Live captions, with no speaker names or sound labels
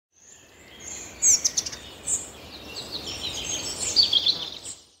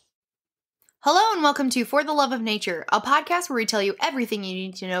and welcome to For the Love of Nature, a podcast where we tell you everything you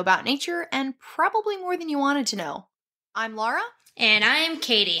need to know about nature and probably more than you wanted to know. I'm Laura. And I'm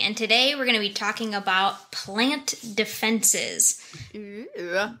Katy, and today we're going to be talking about plant defenses. Ooh.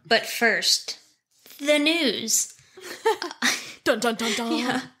 But first, the news. Dun dun dun dun.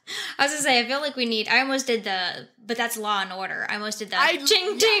 Yeah. I was going to say, I feel like I almost did but that's Law and Order. I almost did the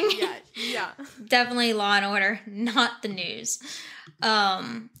ching ching. Yeah. Definitely Law and Order, not the news.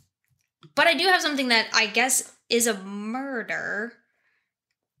 But I do have something that I guess is a murder.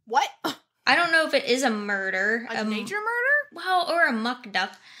 What? I don't know if it is a murder. A nature murder? Well, or a muck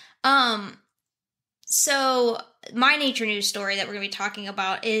duck. So my nature news story that we're going to be talking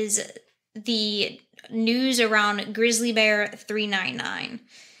about is the news around grizzly bear 399.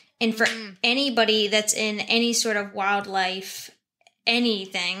 And for anybody that's in any sort of wildlife,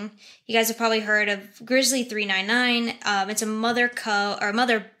 anything, you guys have probably heard of grizzly 399. It's a mother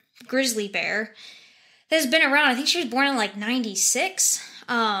grizzly bear that has been around. I think she was born in like 96.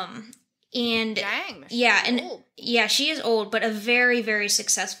 And dang, yeah, and old. Yeah, she is old, but a very, very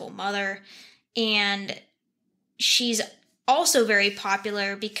successful mother. And she's also very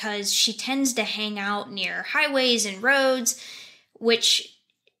popular because she tends to hang out near highways and roads, which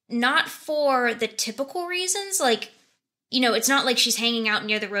not for the typical reasons. Like, it's not like she's hanging out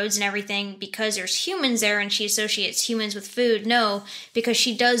near the roads and everything because there's humans there and she associates humans with food. No, because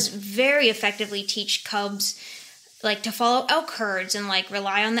she does very effectively teach cubs like to follow elk herds and like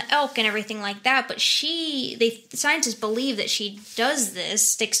rely on the elk and everything like that. But scientists believe that she does this,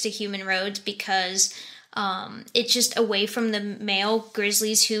 sticks to human roads because it's just away from the male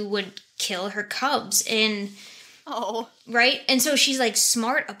grizzlies who would kill her cubs. And right? And so she's like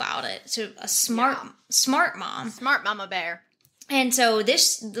smart about it. So a smart mom. Smart mama bear. And so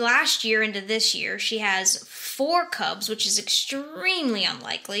this last year into this year, she has 4 cubs, which is extremely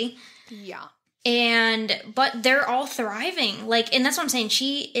unlikely. Yeah. But they're all thriving. And that's what I'm saying.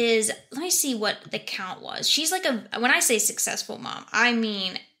 She is, let me see what the count was. She's like when I say successful mom, I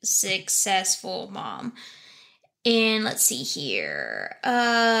mean successful mom. And let's see here.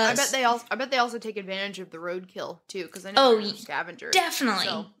 I bet they also take advantage of the roadkill too, because I know they're scavengers. Definitely.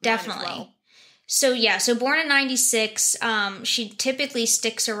 Well. So born in 96, she typically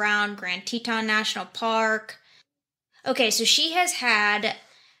sticks around Grand Teton National Park. Okay, so she has had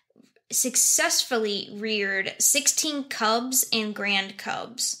successfully reared 16 cubs and grand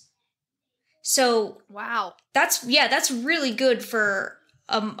cubs. So wow, that's really good for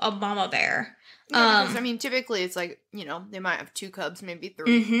a mama bear. Yeah, because, typically it's like, they might have 2 cubs, maybe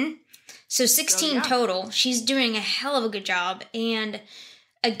 3. Mm-hmm. So 16 total. She's doing a hell of a good job. And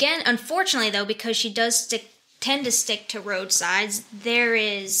again, unfortunately though, because she does tend to stick to roadsides, there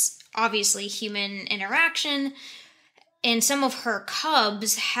is obviously human interaction. And some of her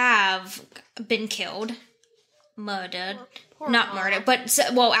cubs have been killed. Murdered. Not murdered, but,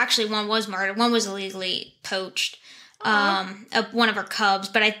 actually one was murdered. One was illegally poached. One of her cubs,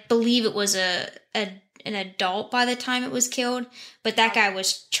 but I believe it was an adult by the time it was killed. But that guy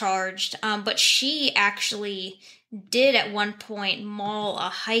was charged. But she actually did at one point maul a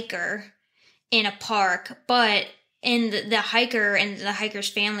hiker in a park, but the hiker and the hiker's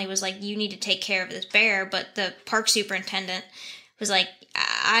family was like, "You need to take care of this bear." But the park superintendent was like,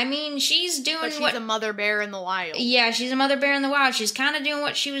 she's doing she's a mother bear in the wild. Yeah, she's a mother bear in the wild. She's kind of doing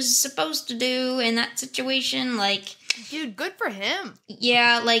what she was supposed to do in that situation. Like, dude, good for him.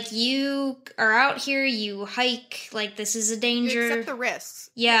 Yeah, like, you are out here, you hike, like, this is a danger. You accept the risks.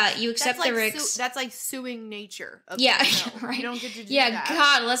 Yeah, you accept the risks. That's like suing nature. Yeah, right. You don't get to do that. Yeah,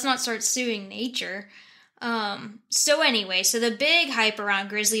 God, let's not start suing nature. So anyway, so the big hype around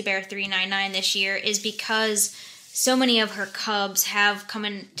Grizzly Bear 399 this year is because so many of her cubs have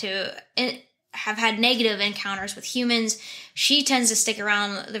have had negative encounters with humans. She tends to stick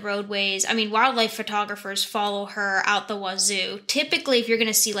around the roadways. Wildlife photographers follow her out the wazoo. Typically, if you're going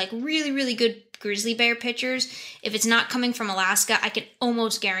to see like really, really good grizzly bear pictures, if it's not coming from Alaska, I can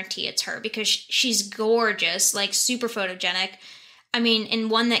almost guarantee it's her because she's gorgeous, like super photogenic.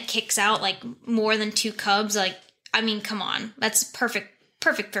 And one that kicks out like more than 2 cubs, like, come on. That's perfect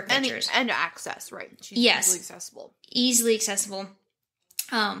for pictures. And access, right? She's Easily accessible.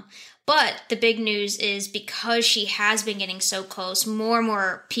 But the big news is because she has been getting so close, more and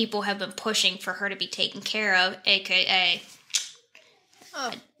more people have been pushing for her to be taken care of, aka.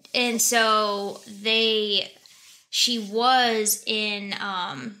 And so she was in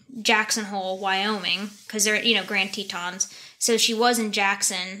Jackson Hole, Wyoming, because they're, Grand Tetons. So she was in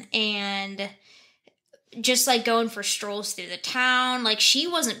Jackson, and just like going for strolls through the town, like she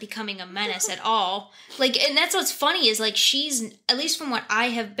wasn't becoming a menace at all. Like, and that's what's funny is like she's, at least from what I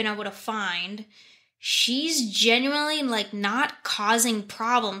have been able to find, she's genuinely, like, not causing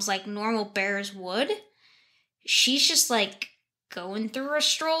problems like normal bears would. She's just, like, going through a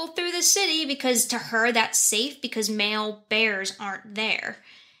stroll through the city because to her that's safe because male bears aren't there.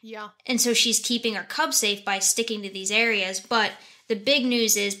 Yeah. And so she's keeping her cubs safe by sticking to these areas. But the big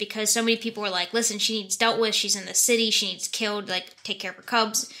news is because so many people were like, listen, she needs dealt with. She's in the city. She needs killed. Like, take care of her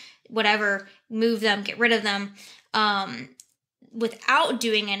cubs, whatever, move them, get rid of them. Without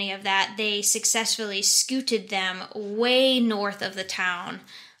doing any of that, they successfully scooted them way north of the town,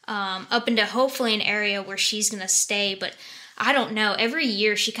 up into hopefully an area where she's going to stay. But I don't know. Every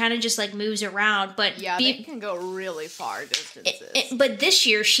year she kind of just like moves around. But yeah, they can go really far distances. But this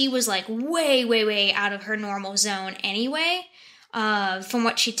year she was like way, way, way out of her normal zone anyway, from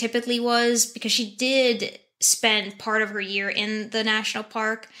what she typically was, because she did spend part of her year in the national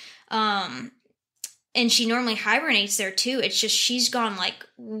park. And she normally hibernates there too. It's just she's gone like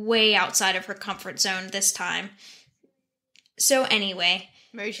way outside of her comfort zone this time. So anyway.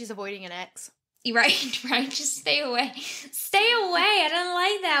 Maybe she's avoiding an ex. Right. Just stay away. Stay away. I don't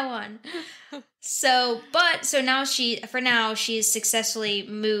like that one. So now she's successly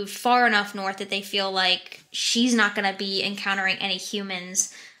moved far enough north that they feel like she's not going to be encountering any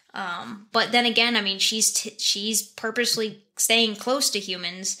humans. But then again, I mean, she's purposely staying close to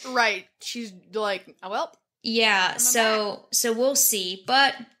humans. Right. She's like, oh, well. Yeah. So we'll see.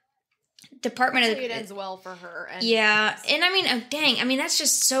 But Department of it ends well for her. And yeah. And I mean, dang. I mean, that's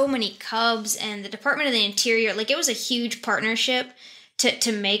just so many cubs, and the Department of the Interior, like, it was a huge partnership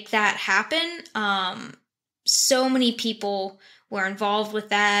to make that happen. So many people were involved with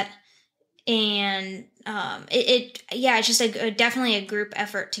that. And it's just definitely a group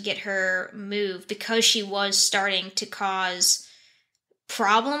effort to get her moved because she was starting to cause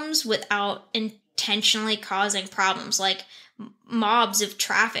problems without intentionally causing problems, like mobs of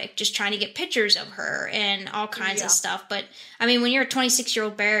traffic just trying to get pictures of her and all kinds of stuff. But I mean, when you're a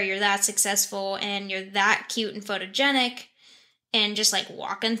 26-year-old bear, you're that successful and you're that cute and photogenic and just like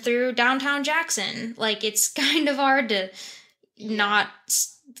walking through downtown Jackson, like, it's kind of hard to not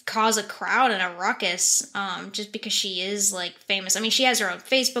cause a crowd and a ruckus, just because she is like famous. I mean, she has her own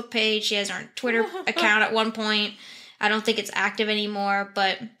Facebook page, she has her own Twitter account at one point. I don't think it's active anymore,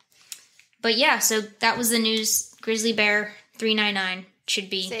 but yeah, so that was the news. Grizzly bear 399 should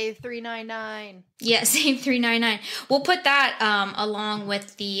be save 399. Yeah, save 399. We'll put that along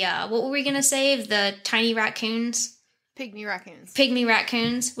with the what were we gonna save? The tiny raccoons. Pygmy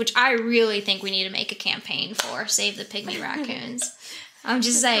raccoons, which I really think we need to make a campaign for. Save the pygmy raccoons. I'm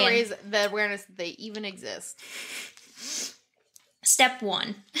just saying. Raise the awareness that they even exist. Step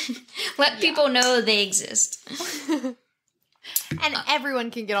 1. Let people know they exist. And everyone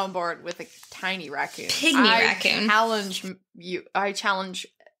can get on board with a tiny raccoon. Pygmy raccoon. I challenge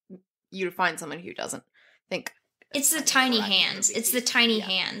you to find someone who doesn't think. It's the tiny hands. It's the tiny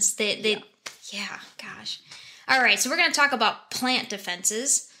hands. Yeah, gosh. All right, so we're going to talk about plant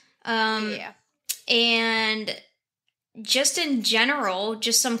defenses. And just in general,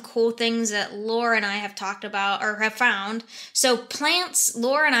 just some cool things that Laura and I have talked about or have found. So plants,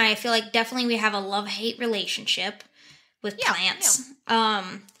 Laura and I feel like definitely we have a love-hate relationship with plants.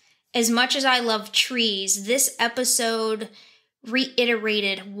 Yeah. As much as I love trees, this episode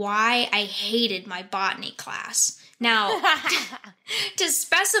reiterated why I hated my botany class. Now, to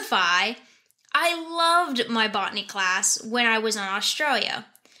specify, I loved my botany class when I was in Australia.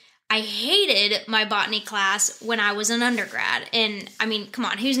 I hated my botany class when I was an undergrad. And, I mean, come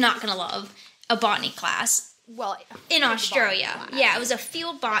on, who's not going to love a botany class? Well, in Australia. Yeah, it was a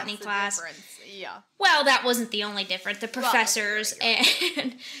field botany class. Yeah. Well, that wasn't the only difference. The professors, and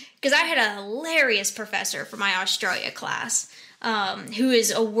because I had a hilarious professor for my Australia class, who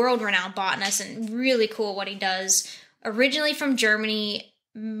is a world-renowned botanist and really cool what he does. Originally from Germany,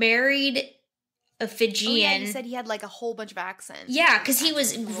 married a Fijian. Oh, yeah, he said he had like a whole bunch of accents. Yeah, because he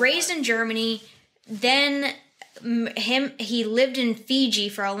was raised in Germany. Then he lived in Fiji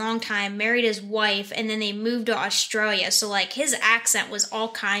for a long time, married his wife, and then they moved to Australia. So like his accent was all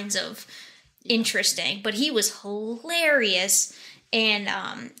kinds of interesting, but he was hilarious and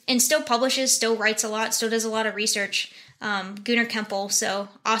still publishes, still writes a lot, still does a lot of research. Gunnar Kempel, so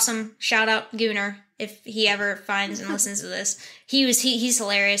awesome. Shout out Gunnar if he ever finds and listens to this. He's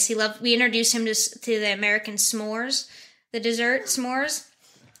hilarious. We introduced him to the American s'mores, the dessert s'mores.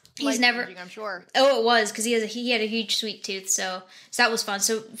 He's never, I'm sure. Oh, it was because he had a huge sweet tooth, so that was fun.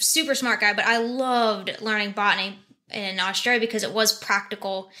 So super smart guy, but I loved learning botany in Australia because it was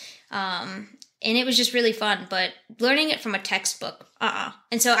practical, and it was just really fun. But learning it from a textbook,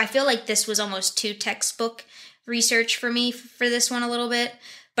 and so I feel like this was almost too textbook research for me for this one a little bit.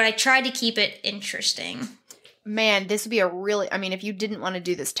 but I tried to keep it interesting. Man, this would be if you didn't want to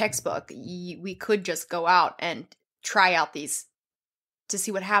do this textbook, we could just go out and try out these to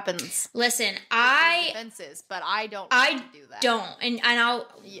see what happens. Listen, defenses, but I don't want to do that. And I'll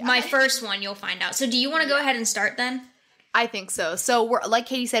my first one you'll find out. So do you want to go ahead and start then? I think so. So we're, like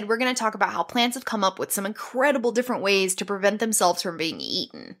Katie said, we're going to talk about how plants have come up with some incredible different ways to prevent themselves from being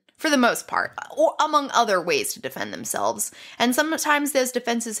eaten, for the most part, or among other ways to defend themselves. And sometimes those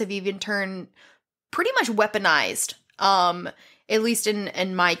defenses have even turned pretty much weaponized, at least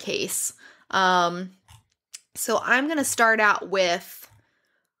in my case. So I'm going to start out with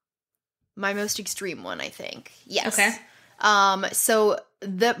my most extreme one, I think. Yes. Okay. So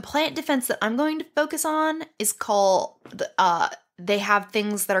the plant defense that I'm going to focus on is called, they have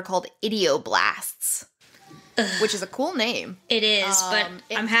things that are called idioblasts, which is a cool name. It is, but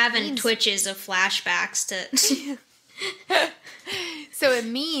I'm having twitches of flashbacks to... So it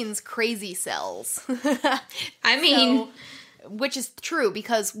means crazy cells. Which is true,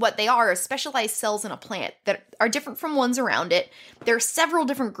 because what they are specialized cells in a plant that are different from ones around it. There are several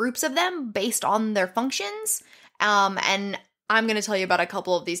different groups of them based on their functions. And I'm going to tell you about a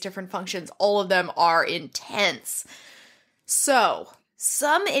couple of these different functions. All of them are intense. So,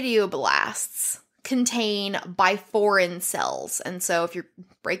 some idioblasts contain biphorin cells. And so if you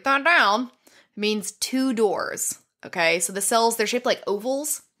break that down, it means two doors. Okay, so the cells, they're shaped like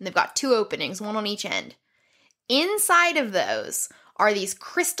ovals, and they've got two openings, one on each end. Inside of those are these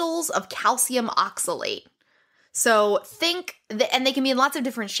crystals of calcium oxalate. So and they can be in lots of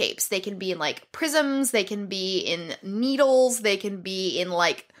different shapes. They can be in like prisms, they can be in needles, they can be in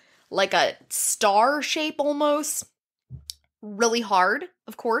like a star shape almost. Really hard,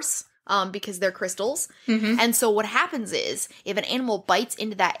 of course, because they're crystals. Mm-hmm. And so what happens is, if an animal bites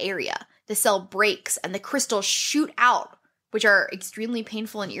into that area, the cell breaks and the crystals shoot out, which are extremely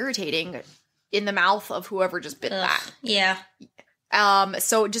painful and irritating in the mouth of whoever just bit that. Yeah.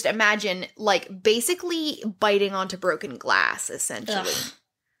 So just imagine, like, basically biting onto broken glass, essentially.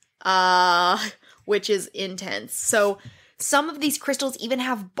 Which is intense. So some of these crystals even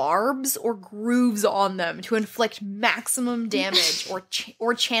have barbs or grooves on them to inflict maximum damage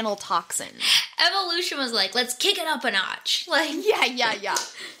or channel toxins. Evolution was like, let's kick it up a notch. Like, yeah.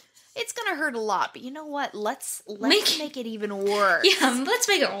 It's gonna hurt a lot, but you know what? Let's make it even worse. Yeah, let's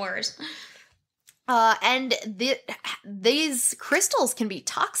make it worse. And these crystals can be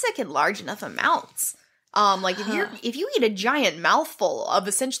toxic in large enough amounts. Like if you eat a giant mouthful of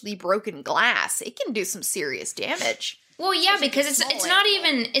essentially broken glass, it can do some serious damage. Well, yeah, because it's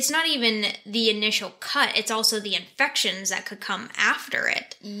not even the initial cut. It's also the infections that could come after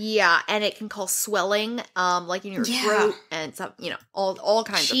it. Yeah, and it can cause swelling, like in your throat, and some, all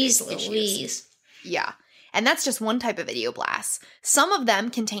kinds of issues. Jeez Louise. Yeah. And that's just one type of idioblasts. Some of them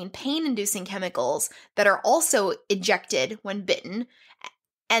contain pain-inducing chemicals that are also ejected when bitten,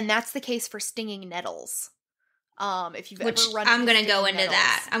 and that's the case for stinging nettles. If you've ever run into I'm going to go into nettles.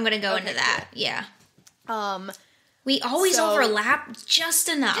 that. I'm going to go into that. Cool. Yeah. We always overlap just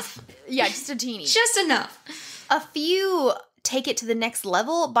enough. Just a teeny. Just enough. A few take it to the next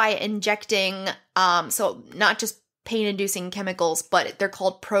level by injecting, so not just pain-inducing chemicals, but they're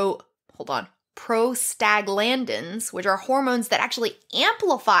called prostaglandins, which are hormones that actually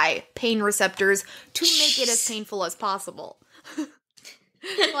amplify pain receptors to make it as painful as possible.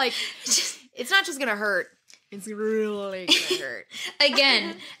 Like, it's not just gonna hurt. It's really gonna hurt.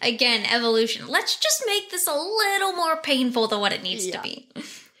 Again, evolution. Let's just make this a little more painful than what it needs to be.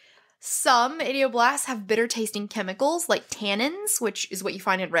 Some idioblasts have bitter-tasting chemicals like tannins, which is what you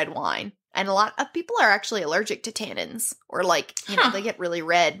find in red wine. And a lot of people are actually allergic to tannins. Or they get really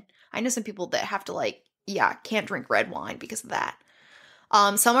red. I know some people that have to can't drink red wine because of that.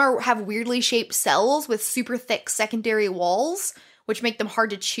 Some have weirdly shaped cells with super thick secondary walls, which make them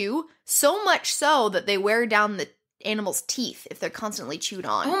hard to chew. So much so that they wear down the animal's teeth if they're constantly chewed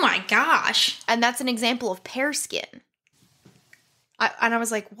on. Oh my gosh. And that's an example of pear skin. I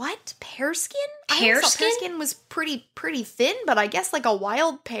was like, what? Pear skin? I thought pear skin was pretty thin, but I guess like a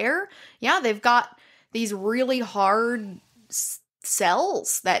wild pear, they've got these really hard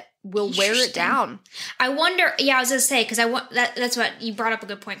cells that will wear it down. I wonder, I was going to say, because that's what, you brought up a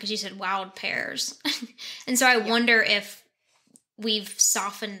good point, because you said wild pears. And so I wonder if we've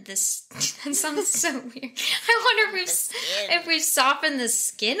softened this, that sounds so weird. I wonder if we've softened the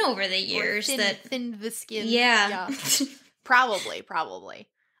skin over the years. Thinned the skin. Yeah. Probably.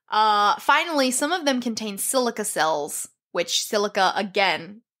 Finally, some of them contain silica cells, which silica,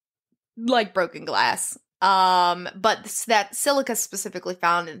 again, like broken glass. But that silica is specifically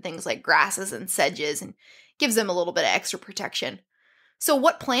found in things like grasses and sedges and gives them a little bit of extra protection. So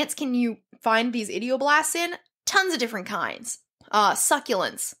what plants can you find these idioblasts in? Tons of different kinds.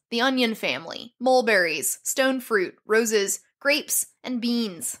 Succulents, the onion family, mulberries, stone fruit, roses, grapes, and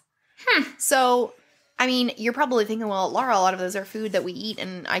beans. So, I mean, you're probably thinking, well, Laura, a lot of those are food that we eat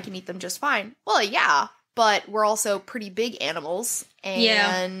and I can eat them just fine. Well, yeah, but we're also pretty big animals,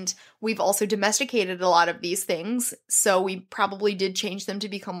 and we've also domesticated a lot of these things, so we probably did change them to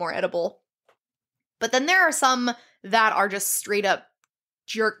become more edible. But then there are some that are just straight up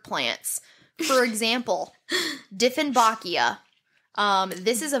jerk plants. For example, Diffinbachia.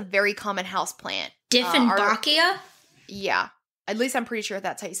 This is a very common house plant. Diffinbachia? Yeah. At least I'm pretty sure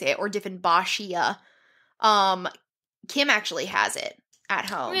that's how you say it. Or Diffinbachia. Kim actually has it at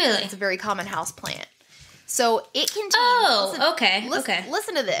home. Really? It's a very common house plant. So it contains... okay.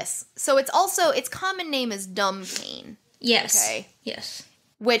 Listen to this. So its common name is dumb cane. Yes. Okay. Yes.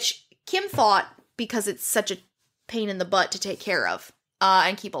 Which Kim thought because it's such a pain in the butt to take care of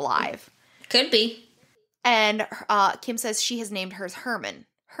and keep alive. Could be. And Kim says she has named hers Herman.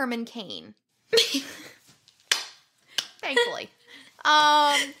 Herman Cane. Thankfully.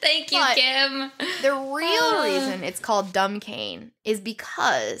 Thank you, Kim. The real reason it's called dumb cane is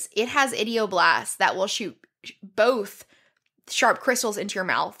because it has idioblasts that will shoot both sharp crystals into your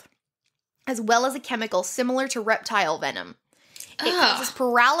mouth, as well as a chemical similar to reptile venom. It causes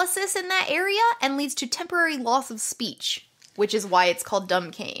paralysis in that area and leads to temporary loss of speech, which is why it's called dumb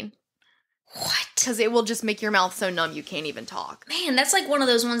cane. What? Because it will just make your mouth so numb you can't even talk. Man, that's like one of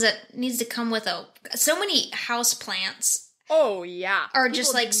those ones that needs to come with so many house plants. Oh, yeah. Are People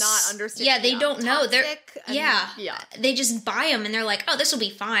just like not understand. Yeah, they don't know. They're yeah. They just buy them and they're like, "Oh, this will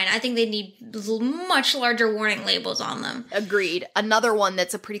be fine." I think they need much larger warning labels on them. Agreed. Another one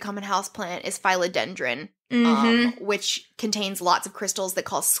that's a pretty common houseplant is philodendron, which contains lots of crystals that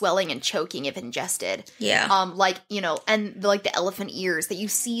cause swelling and choking if ingested. Yeah. And like the elephant ears that you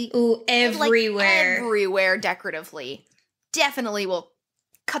see everywhere. Everywhere decoratively. Definitely will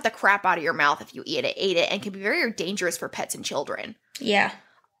cut the crap out of your mouth if you ate it, and can be very dangerous for pets and children. Yeah.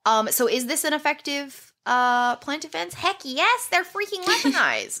 So is this an effective plant defense? Heck yes, they're freaking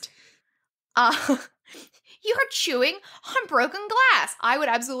weaponized. You're chewing on broken glass. I would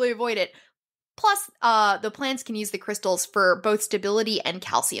absolutely avoid it. Plus, the plants can use the crystals for both stability and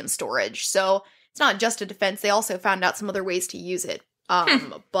calcium storage. So it's not just a defense. They also found out some other ways to use it.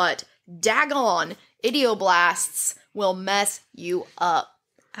 But daggone, idioblasts will mess you up.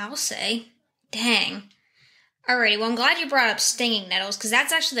 I'll say. Dang. Alrighty, well, I'm glad you brought up stinging nettles, because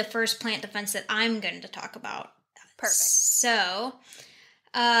that's actually the first plant defense that I'm going to talk about. Perfect. So,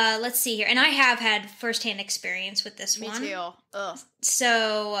 let's see here. And I have had firsthand experience with this one. Me too. Ugh.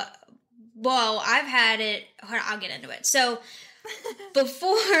 So, well, I've had it... I'll get into it. So,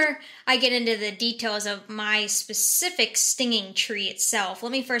 before I get into the details of my specific stinging tree itself,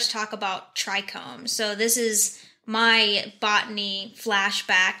 let me first talk about trichomes. So, this is my botany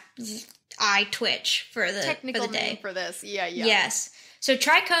flashback eye twitch for the technical day. Name for this. Yeah. Yes. So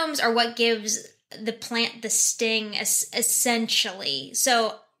trichomes are what gives the plant the sting, essentially.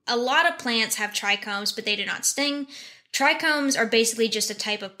 So a lot of plants have trichomes, but they do not sting. Trichomes are basically just a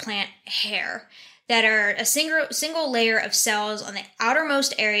type of plant hair that are a single layer of cells on the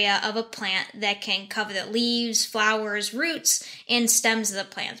outermost area of a plant that can cover the leaves, flowers, roots, and stems of the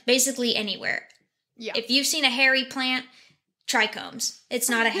plant. Basically anywhere. Yeah. If you've seen a hairy plant, trichomes. It's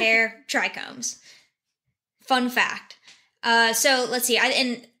not a hair, trichomes. Fun fact. So let's see.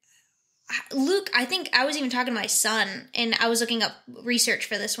 Luke, I think I was even talking to my son, and I was looking up research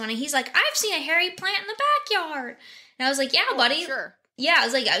for this one, and he's like, "I've seen a hairy plant in the backyard." And I was like, "Yeah, buddy." Sure. Yeah, I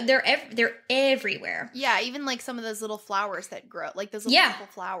was like, they're everywhere. Yeah, even like some of those little flowers that grow, like those little purple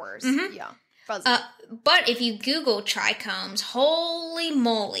flowers. Mm-hmm. Yeah, fuzzy. But if you Google trichomes, holy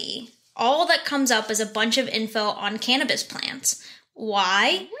moly. All that comes up is a bunch of info on cannabis plants.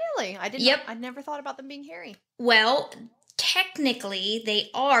 Why? Really? I never thought about them being hairy. Well, technically they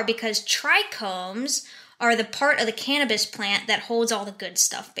are, because trichomes are the part of the cannabis plant that holds all the good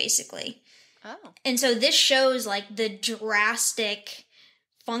stuff, basically. Oh. And so this shows like the drastic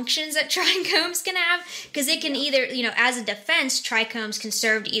functions that trichomes can have, because it can either, as a defense, trichomes can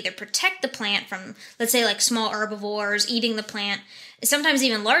serve to either protect the plant from, let's say, like small herbivores eating the plant, sometimes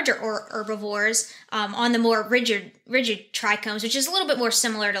even larger herbivores on the more rigid trichomes, which is a little bit more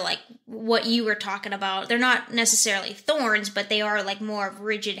similar to like what you were talking about. They're not necessarily thorns, but they are like more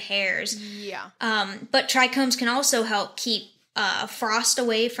rigid hairs. Yeah. But trichomes can also help keep frost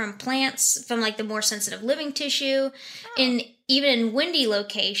away from plants, from like the more sensitive living tissue. And even in windy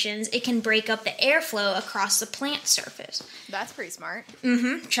locations, it can break up the airflow across the plant surface. That's pretty smart.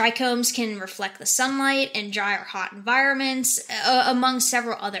 Trichomes can reflect the sunlight in dry or hot environments, among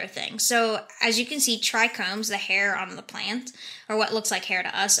several other things. So, as you can see, trichomes, the hair on the plant, or what looks like hair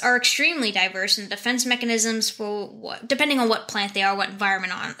to us, are extremely diverse in defense mechanisms for depending on what plant they are, what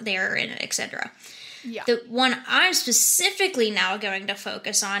environment they are in, etc. Yeah. The one I'm specifically now going to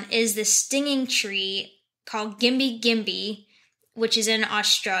focus on is the stinging tree called Gimbi, which is in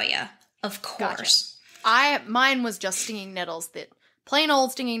Australia, of course. Gotcha. Mine was just stinging nettles, plain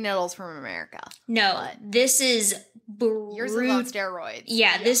old stinging nettles from America. No, this is yours is on steroids.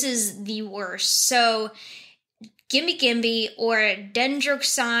 Yeah, this is the worst. So, Gimbi, or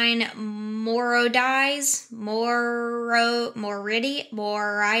Dendroxine morides,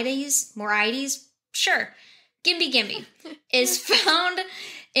 sure, Gimbi, is found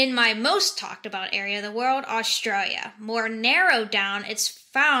in my most talked about area of the world, Australia. More narrowed down, it's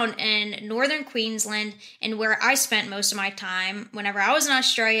found in northern Queensland, and where I spent most of my time whenever I was in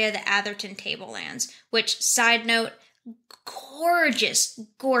Australia, the Atherton Tablelands, which, side note, gorgeous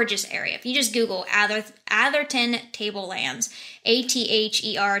area. If you just Google Atherton Tablelands,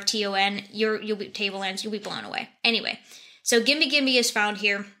 Atherton, you'll be Tablelands, you'll be blown away. Anyway, so Gimbi is found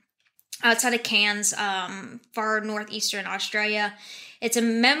here outside of Cairns, far northeastern Australia. It's a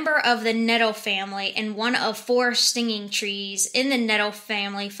member of the nettle family and one of 4 stinging trees in the nettle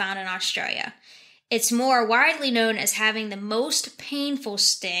family found in Australia. It's more widely known as having the most painful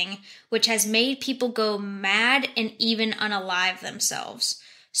sting, which has made people go mad and even unalive themselves.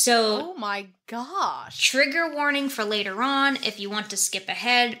 So, oh my gosh. Trigger warning for later on if you want to skip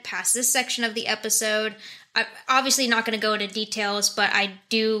ahead past this section of the episode. I'm obviously not going to go into details, but I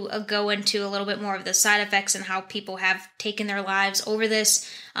do go into a little bit more of the side effects and how people have taken their lives over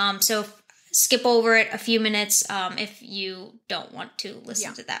this. So skip over it a few minutes if you don't want to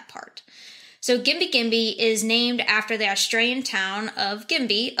listen to that part. So Gimbi is named after the Australian town of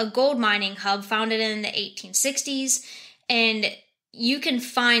Gimbi, a gold mining hub founded in the 1860s. And you can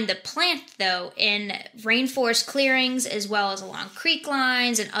find the plant, though, in rainforest clearings as well as along creek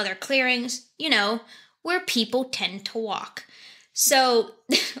lines and other clearings, where people tend to walk. So,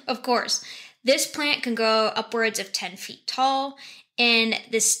 of course, this plant can grow upwards of 10 feet tall, and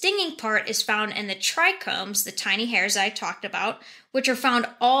the stinging part is found in the trichomes, the tiny hairs I talked about, which are found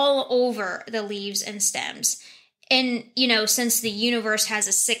all over the leaves and stems. And, since the universe has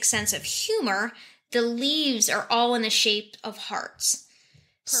a sixth sense of humor, the leaves are all in the shape of hearts.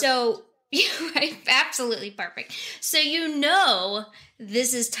 Perfect. So, right, absolutely perfect. So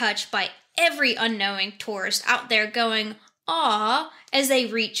this is touched by every unknowing tourist out there going, "Aw," as they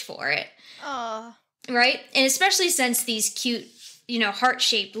reach for it. Right? And especially since these cute,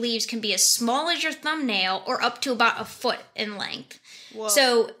 heart-shaped leaves can be as small as your thumbnail or up to about a foot in length. Whoa.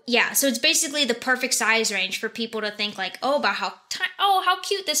 So it's basically the perfect size range for people to think like, about how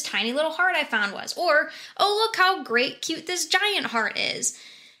cute this tiny little heart I found was. Or, look how cute this giant heart is.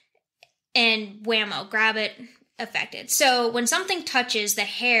 And whammo, grab it, affected. So when something touches the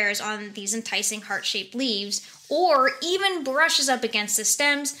hairs on these enticing heart-shaped leaves, or even brushes up against the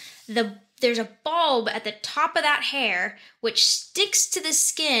stems, there's a bulb at the top of that hair which sticks to the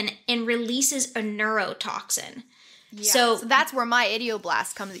skin and releases a neurotoxin. Yeah, so that's where my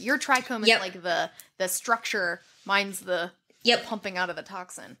idioblast comes. Your trichome is like the structure. Mine's the pumping out of the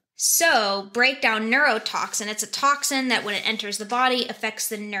toxin. So, breakdown neurotoxin. It's a toxin that when it enters the body affects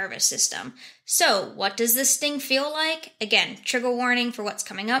the nervous system. So, what does this sting feel like? Again, trigger warning for what's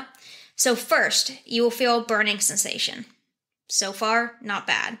coming up. So first, you will feel a burning sensation. So far, not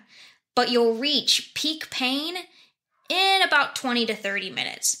bad. But you'll reach peak pain in about 20 to 30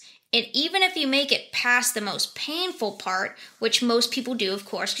 minutes. And even if you make it past the most painful part, which most people do, of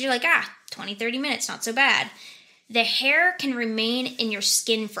course, because you're like, 20, 30 minutes, not so bad. The hair can remain in your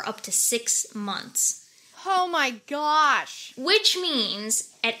skin for up to 6 months. Oh my gosh. Which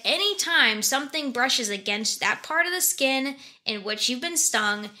means at any time something brushes against that part of the skin in which you've been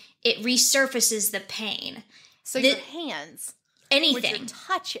stung, it resurfaces the pain. So your hands. Anything. Which you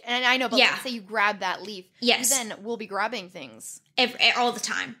touch. And I know, but let's say you grab that leaf. Yes. You then will be grabbing things. All the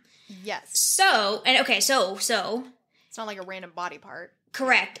time. Yes. So it's not like a random body part.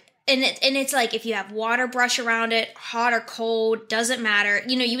 Correct. And it's like if you have water brush around it, hot or cold, doesn't matter.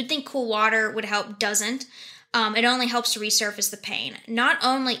 You would think cool water would help, doesn't. It only helps to resurface the pain. Not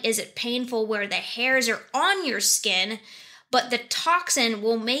only is it painful where the hairs are on your skin, but the toxin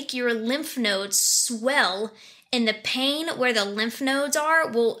will make your lymph nodes swell, and the pain where the lymph nodes are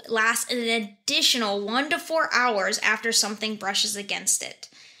will last an additional 1 to 4 hours after something brushes against it.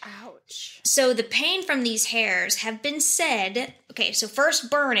 Ouch. So the pain from these hairs have been said, okay, so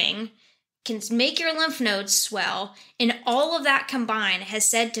first burning can make your lymph nodes swell, and all of that combined has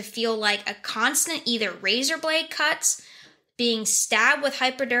said to feel like a constant either razor blade cuts, being stabbed with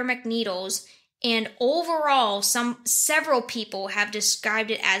hypodermic needles, and overall several people have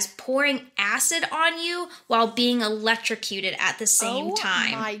described it as pouring acid on you while being electrocuted at the same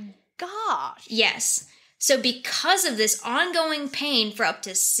time. Oh my gosh. Yes. So because of this ongoing pain for up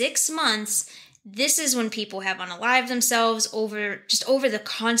to 6 months, this is when people have unalived themselves over the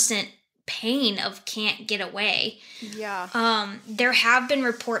constant pain of can't get away. Yeah. There have been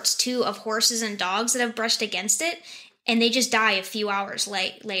reports too of horses and dogs that have brushed against it and they just die a few hours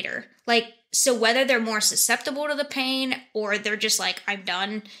later. Like, so whether they're more susceptible to the pain or they're just like, I'm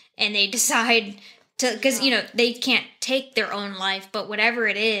done, and they decide to, because, you know, they can't take their own life, but whatever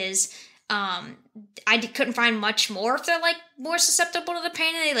it is, I couldn't find much more if they're like more susceptible to the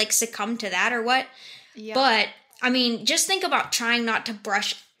pain and they like succumb to that or what. Yeah. But I mean, just think about trying not to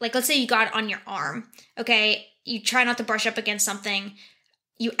brush, like let's say you got it on your arm, okay? You try not to brush up against something,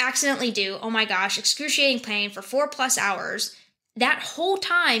 you accidentally do, oh my gosh, excruciating pain for 4+ hours. That whole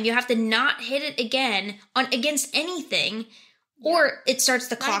time you have to not hit it again against anything, or it starts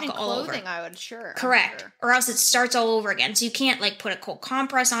the clock all over. I would sure. Correct. Or else it starts all over again. So you can't like put a cold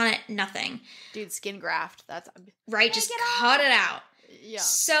compress on it, nothing. Dude, skin graft. That's right, just cut it out. Yeah.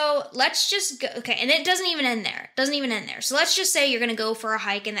 So let's just go. Okay, and it doesn't even end there. So let's just say you're going to go for a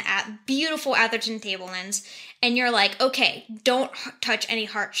hike in the beautiful Atherton tablelands, and you're like, okay, don't touch any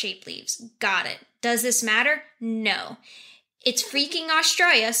heart-shaped leaves. Got it. Does this matter? No. It's freaking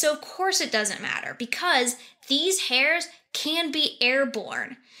Australia, so of course it doesn't matter, because these hairs can be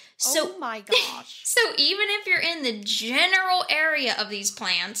airborne. So, oh my gosh. So even if you're in the general area of these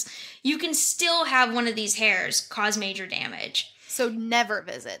plants, you can still have one of these hairs cause major damage. So never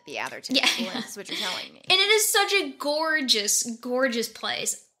visit the Atherton Tablelands, is what you're telling me. And it is such a gorgeous, gorgeous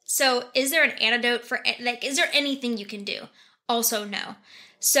place. So is there an antidote for, like, is there anything you can do? Also, no.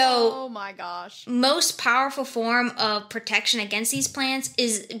 So, oh my gosh. Most powerful form of protection against these plants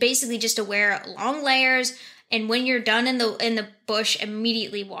is basically just to wear long layers, and when you're done in the bush,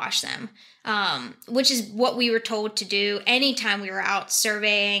 immediately wash them. Which is what we were told to do anytime we were out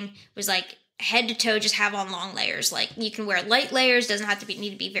surveying. Was like head to toe, just have on long layers. Like you can wear light layers, doesn't have to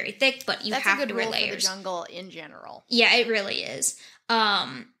need to be very thick, but you have to wear layers. That's a good rule for the jungle in general. Yeah, it really is.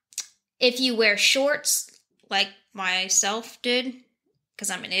 If you wear shorts, like myself did, because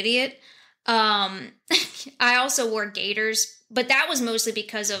I'm an idiot. I also wore gaiters, but that was mostly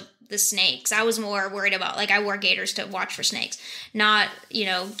because of the snakes. I was more worried about, like, I wore gaiters to watch for snakes, not,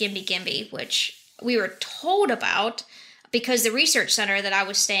 Gimby, which we were told about because the research center that I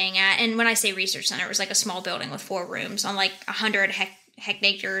was staying at, and when I say research center, it was like a small building with 4 rooms on like 100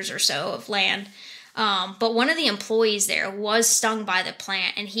 hectares or so of land. But one of the employees there was stung by the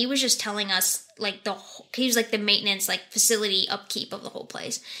plant, and he was just telling us like he was like the maintenance, like facility upkeep of the whole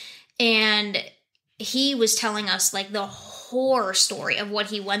place. And he was telling us like the horror story of what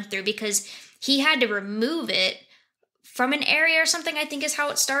he went through because he had to remove it from an area or something, I think is how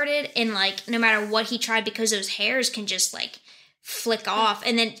it started. And like, no matter what he tried, because those hairs can just like flick off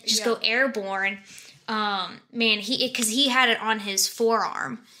and then just go airborne. Because he had it on his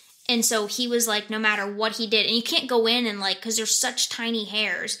forearm. And so he was like, no matter what he did, and you can't go in and like, because there's such tiny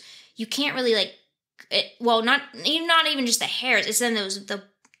hairs, you can't really like, not even just the hairs, it's then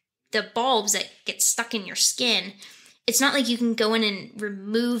the bulbs that get stuck in your skin. It's not like you can go in and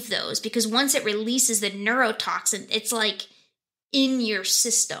remove those, because once it releases the neurotoxin, it's like in your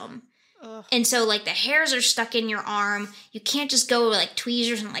system. Ugh. And so like the hairs are stuck in your arm. You can't just go with like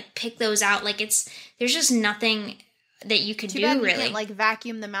tweezers and like pick those out. Like there's just nothing that you could do, really. You can't like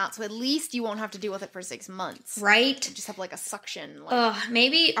vacuum them out, so at least you won't have to deal with it for 6 months. Right? You just have like a suction. Like,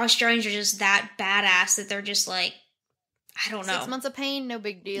 maybe Australians are just that badass that they're just like, I don't know. 6 months of pain, no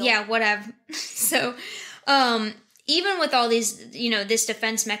big deal. Yeah, whatever. So, even with all these, this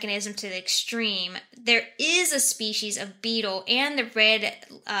defense mechanism to the extreme, there is a species of beetle and the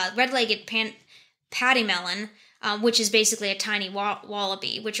red-legged pattymellon, which is basically a tiny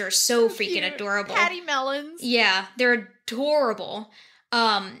wallaby, which are so freaking adorable. Pattymellons. Yeah, they're adorable.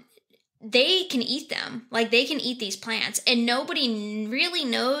 They can eat them. Like, they can eat these plants. And nobody really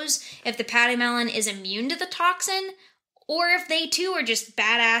knows if the pattymellon is immune to the toxin or if they, too, are just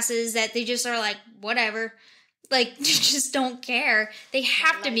badasses that they just are like, whatever. Like, just don't care. They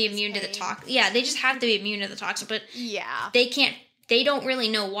have to be immune to the toxin. Yeah, they just have to be immune to the toxin. But yeah, they don't really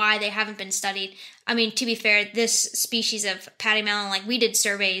know why. They haven't been studied. I mean, to be fair, this species of pattymellon, like, we did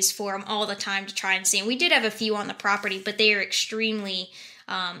surveys for them all the time to try and see. And we did have a few on the property, but they are extremely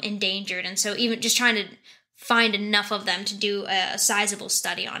endangered. And so even just trying to find enough of them to do a sizable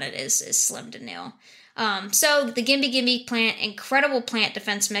study on it is slim to nil. So the Gimbigimbi plant, incredible plant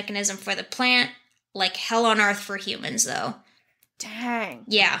defense mechanism for the plant, like hell on earth for humans, though. Dang.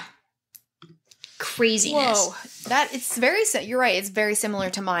 Yeah. Craziness. Whoa. You're right, it's very similar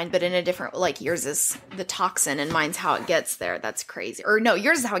to mine, but in a different, like, yours is the toxin and mine's how it gets there. That's crazy. Or no,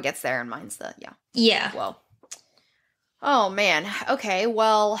 yours is how it gets there and mine's Yeah. Whoa. Oh, man. Okay,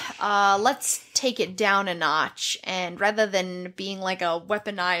 well, let's take it down a notch, and rather than being like a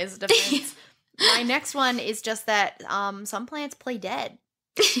weaponized defense, my next one is just that some plants play dead.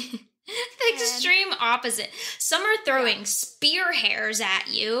 The extreme opposite. Some are throwing spear hairs at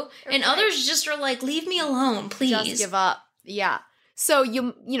you, and others just are like, leave me alone, please. Just give up. Yeah. So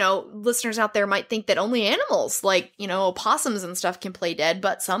you know, listeners out there might think that only animals, like, you know, opossums and stuff can play dead,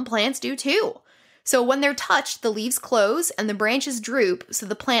 but some plants do too. So when they're touched, the leaves close and the branches droop, so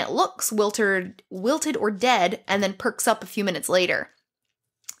the plant looks wilted or dead, and then perks up a few minutes later.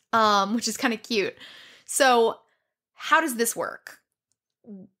 Which is kind of cute. So how does this work?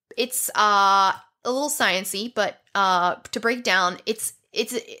 It's a little sciencey, but to break down, its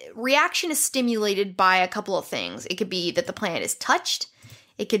reaction is stimulated by a couple of things. It could be that the plant is touched.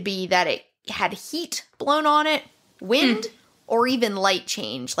 It could be that it had heat blown on it, wind, or even light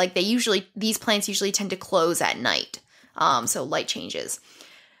change. Like these plants usually tend to close at night. So light changes.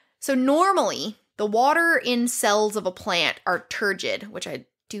 So normally the water in cells of a plant are turgid, which I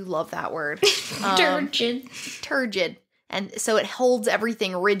do love that word. Turgid. And so it holds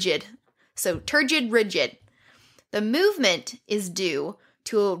everything rigid. So turgid, rigid. The movement is due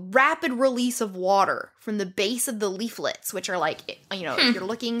to a rapid release of water from the base of the leaflets, which are like, you know, if you're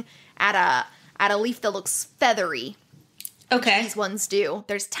looking at a leaf that looks feathery. Okay. These ones do.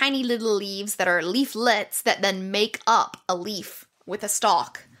 There's tiny little leaves that are leaflets that then make up a leaf with a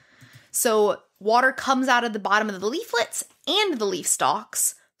stalk. So water comes out of the bottom of the leaflets and the leaf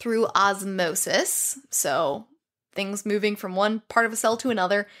stalks through osmosis. So things moving from one part of a cell to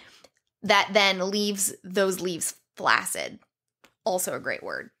another, that then leaves those leaves flaccid. Also a great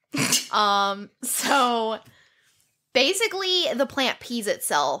word. So basically the plant pees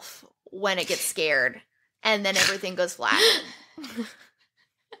itself when it gets scared, and then everything goes flaccid.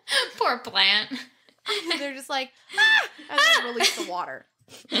 Poor plant. They're just like, and then release the water.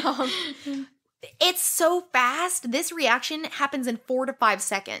 It's so fast. This reaction happens in 4 to 5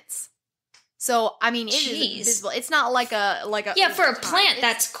 seconds. So, I mean, it is visible. It's not like a yeah, for a plant,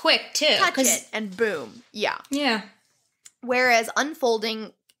 that's quick, too. Touch it, and boom. Yeah. Yeah. Whereas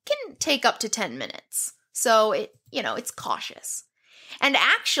unfolding can take up to 10 minutes. So, it's cautious. And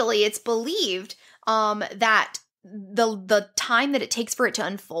actually, it's believed that the time that it takes for it to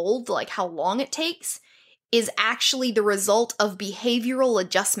unfold, like how long it takes, is actually the result of behavioral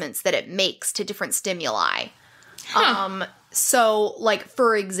adjustments that it makes to different stimuli. So, like,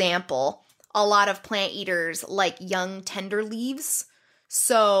 for example, a lot of plant eaters like young tender leaves.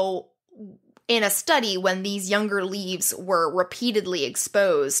 So in a study, when these younger leaves were repeatedly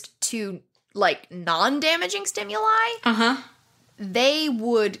exposed to like non-damaging stimuli, they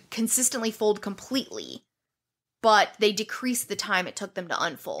would consistently fold completely, but they decreased the time it took them to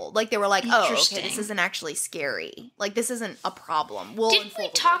unfold. Like they were like, oh, okay, this isn't actually scary. Like this isn't a problem. Didn't we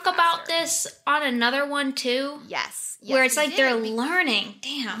talk about this on another one too? Yes. Where it's like they're learning.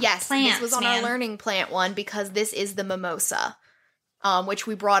 Damn. Yes, plants, this was on our learning plant one because this is the mimosa, which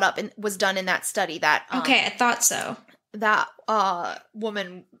we brought up and was done in that study. That okay, I thought so. That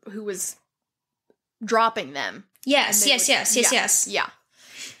woman who was dropping them. Yes. Yeah.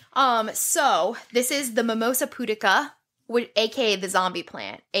 So this is the Mimosa pudica, aka the zombie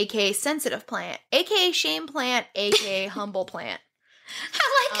plant, aka sensitive plant, aka shame plant, aka humble plant.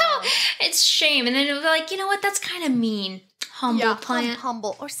 I like how it's shame, and then it was like, you know what? That's kind of mean. Humble plant,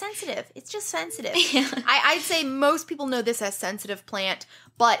 humble or sensitive. It's just sensitive. Yeah. I'd say most people know this as sensitive plant,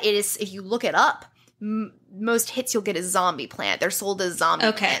 but it is. If you look it up, most hits you'll get is zombie plant. They're sold as zombie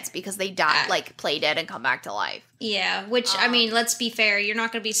plants because they die, like play dead and come back to life. Yeah, which I mean, let's be fair. You're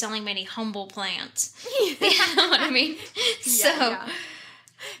not going to be selling many humble plants. You know what I mean?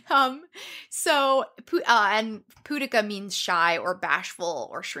 And pudica means shy or bashful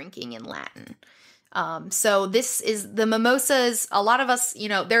or shrinking in Latin. So this is the mimosas. A lot of us,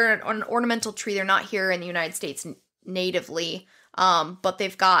 they're an ornamental tree. They're not here in the United States natively, but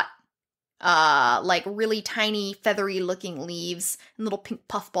they've got like really tiny, feathery looking leaves and little pink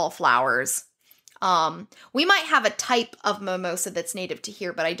puffball flowers. We might have a type of mimosa that's native to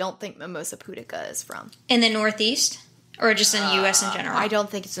here, but I don't think Mimosa pudica is from. In the Northeast? Or just in the U.S. in general? I don't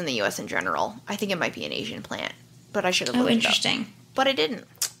think it's in the U.S. in general. I think it might be an Asian plant, but I should have looked it up. Interesting. but I didn't.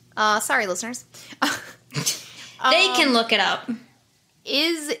 Sorry, listeners. They can look it up.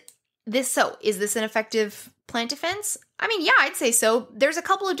 Is this an effective plant defense? I mean, yeah, I'd say so. There's a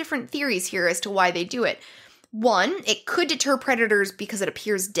couple of different theories here as to why they do it. One, it could deter predators because it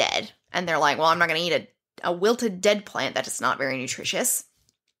appears dead. And they're like, well, I'm not going to eat a wilted dead plant that is not very nutritious.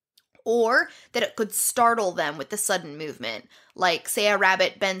 Or that it could startle them with the sudden movement. Like, say a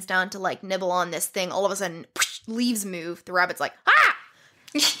rabbit bends down to, like, nibble on this thing. All of a sudden, leaves move. The rabbit's like, ah!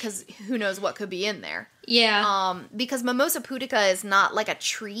 Because who knows what could be in there. Yeah. Because Mimosa pudica is not like a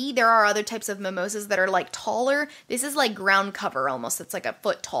tree. There are other types of mimosas that are, like, taller. This is, like, ground cover almost. It's, like, a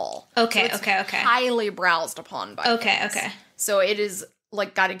foot tall. Okay, so okay. Highly browsed upon by things. Okay. So it is,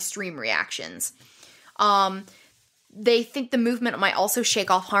 like, got extreme reactions. They think the movement might also shake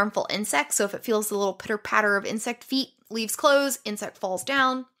off harmful insects. So if it feels the little pitter-patter of insect feet, leaves close, insect falls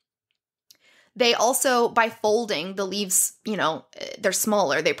down. They also, by folding, the leaves, they're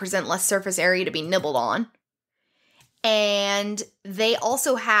smaller. They present less surface area to be nibbled on. And they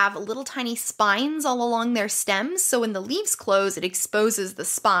also have little tiny spines all along their stems. So when the leaves close, it exposes the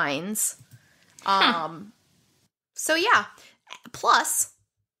spines. So yeah. Plus,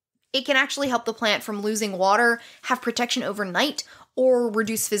 it can actually help the plant from losing water, have protection overnight, or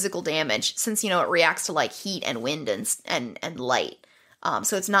reduce physical damage since, it reacts to like heat and wind and light.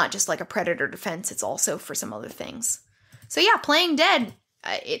 So it's not just like a predator defense, it's also for some other things. So yeah, playing dead,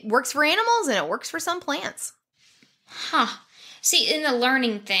 it works for animals and it works for some plants. Huh. See, in the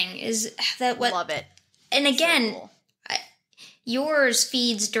learning thing is that what... Love it. And again, so cool. Yours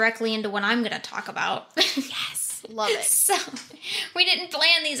feeds directly into what I'm going to talk about. Yes. Love it. So, we didn't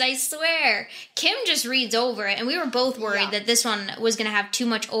plan these, I swear. Kim just reads over it, and we were both worried that this one was going to have too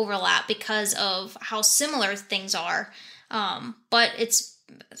much overlap because of how similar things are. But it's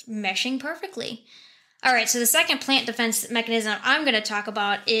meshing perfectly. All right, so the second plant defense mechanism I'm going to talk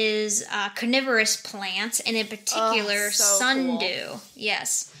about is carnivorous plants, and in particular, sundew. Cool.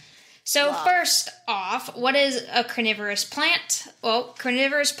 Yes. So first off, what is a carnivorous plant? Well,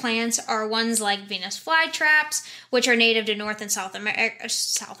 carnivorous plants are ones like Venus flytraps, which are native to North and South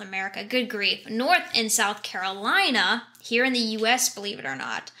America. Good grief. North and South Carolina, here in the U.S., believe it or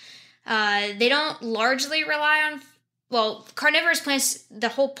not. They don't largely rely on... Well, carnivorous plants, the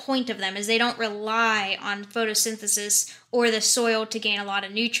whole point of them is they don't rely on photosynthesis or the soil to gain a lot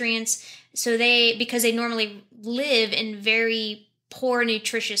of nutrients. So because they normally live in very poor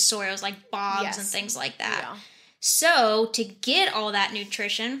nutritious soils like bogs and things like that. Yeah. So to get all that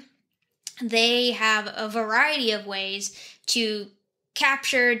nutrition, they have a variety of ways to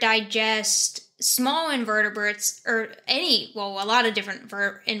capture, digest small invertebrates, or a lot of different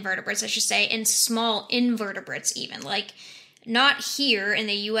invertebrates, I should say, and small invertebrates even, like not here in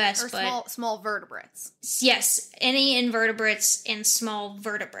the U.S., but small vertebrates. Yes, any invertebrates and small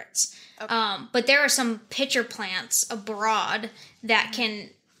vertebrates. Okay. But there are some pitcher plants abroad that can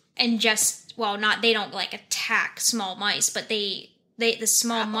ingest. Well, they don't like attack small mice, but the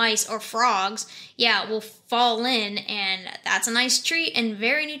small mice or frogs, will fall in, and that's a nice treat and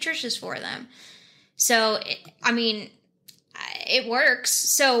very nutritious for them. So, it works.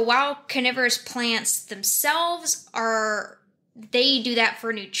 So while carnivorous plants themselves they do that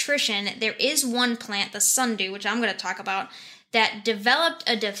for nutrition, there is one plant, the sundew, which I'm going to talk about, that developed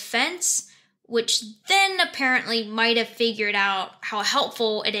a defense, which then apparently might have figured out how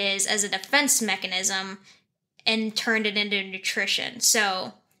helpful it is as a defense mechanism and turned it into nutrition.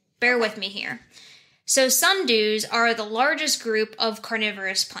 So bear with me here. So sundews are the largest group of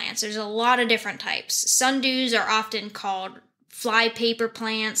carnivorous plants. There's a lot of different types. Sundews are often called flypaper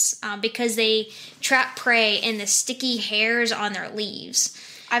plants because they trap prey in the sticky hairs on their leaves.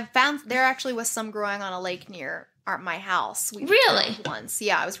 I've found there actually was some growing on a lake near my house. Really? Once.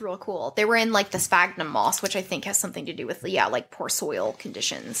 Yeah, it was real cool. They were in like the sphagnum moss, which I think has something to do with, like poor soil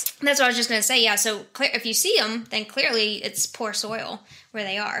conditions. That's what I was just going to say. Yeah, so if you see them, then clearly it's poor soil where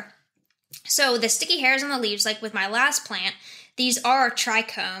they are. So the sticky hairs on the leaves, like with my last plant, these are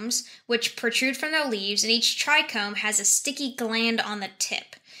trichomes, which protrude from their leaves, and each trichome has a sticky gland on the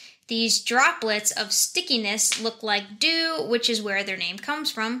tip. These droplets of stickiness look like dew, which is where their name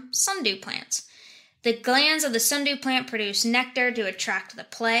comes from, sundew plants. The glands of the sundew plant produce nectar to attract the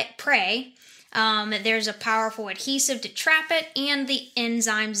prey. There's a powerful adhesive to trap it, and the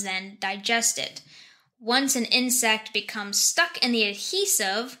enzymes then digest it. Once an insect becomes stuck in the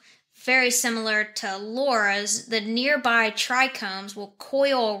adhesive, very similar to Laura's, the nearby trichomes will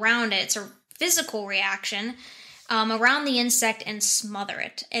coil around it. It's a physical reaction around the insect and smother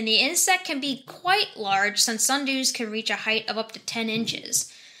it. And the insect can be quite large, since sundews can reach a height of up to 10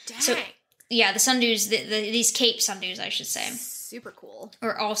 inches. Dang. So, yeah, the sundews, these Cape sundews, I should say. super cool.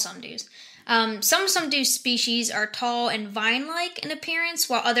 Or all sundews. Some sundew species are tall and vine-like in appearance,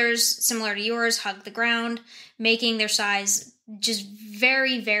 while others, similar to yours, hug the ground, making their size just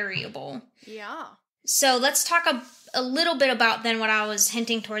very variable. Yeah. So let's talk a little bit about then what I was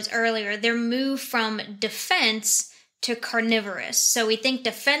hinting towards earlier. Their move from defense to carnivorous. So we think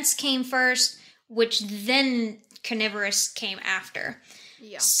defense came first, which then carnivorous came after.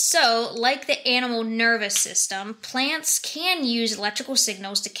 Yeah. So, like the animal nervous system, plants can use electrical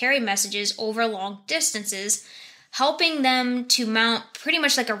signals to carry messages over long distances, helping them to mount pretty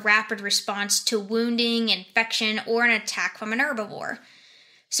much like a rapid response to wounding, infection, or an attack from an herbivore.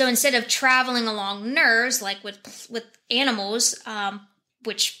 So instead of traveling along nerves, like with animals,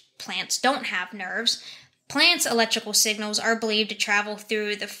 which plants don't have nerves, plants' electrical signals are believed to travel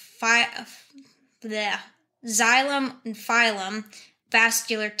through the xylem and phylum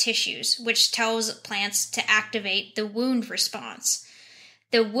vascular tissues, which tells plants to activate the wound response.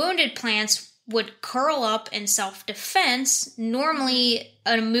 The wounded plants would curl up in self-defense. Normally,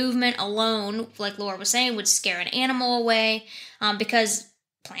 a movement alone, like Laura was saying, would scare an animal away because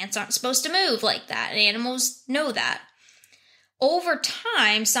plants aren't supposed to move like that, and animals know that. Over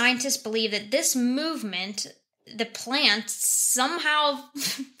time, scientists believe that this movement, the plants somehow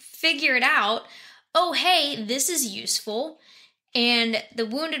figured out, oh, hey, this is useful. And the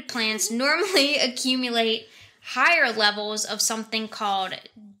wounded plants normally accumulate higher levels of something called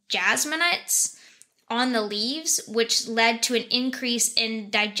jasminites on the leaves, which led to an increase in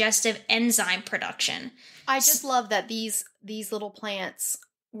digestive enzyme production. I just love that these little plants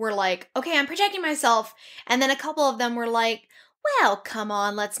were like, okay, I'm protecting myself. And then a couple of them were like, well, come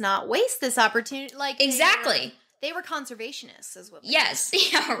on, let's not waste this opportunity. Like exactly. They were conservationists, is what. Yes,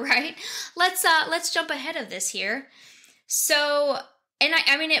 yeah, right. Let's jump ahead of this here. So, and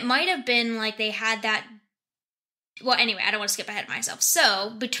I mean, it might have been like they had that. Well, anyway, I don't want to skip ahead of myself. So,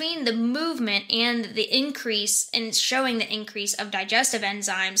 between the movement and the increase and showing the increase of digestive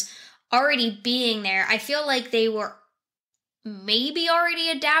enzymes already being there, I feel like they were maybe already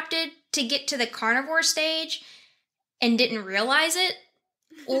adapted to get to the carnivore stage and didn't realize it.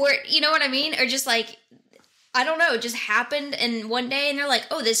 Or, you know what I mean? Or just like, I don't know, it just happened in one day and they're like,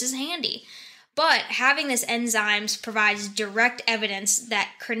 oh, this is handy. But having this enzymes provides direct evidence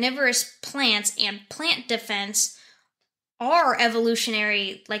that carnivorous plants and plant defense are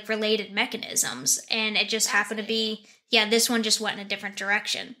evolutionary, like, related mechanisms. And it just happened to be, this one just went in a different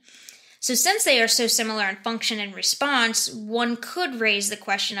direction. So since they are so similar in function and response, one could raise the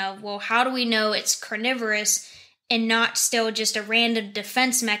question of, well, how do we know it's carnivorous and not still just a random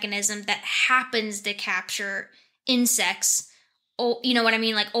defense mechanism that happens to capture insects, you know what I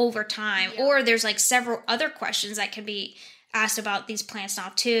mean, like over time? Yeah. Or there's like several other questions that can be asked about these plants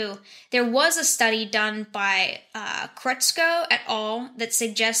now too. There was a study done by Krutsko et al. That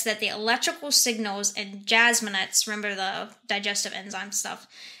suggests that the electrical signals in jasminites, remember the digestive enzyme stuff,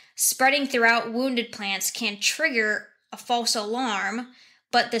 spreading throughout wounded plants can trigger a false alarm,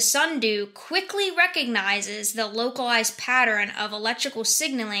 but the sundew quickly recognizes the localized pattern of electrical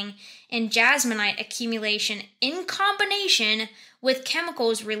signaling and jasminite accumulation in combination with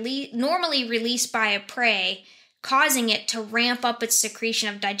chemicals normally released by a prey, causing it to ramp up its secretion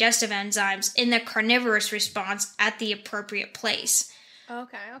of digestive enzymes in the carnivorous response at the appropriate place.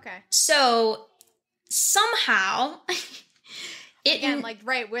 Okay. So, somehow,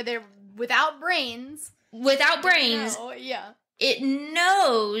 where they're without brains. It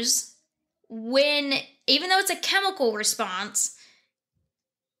knows when, even though it's a chemical response,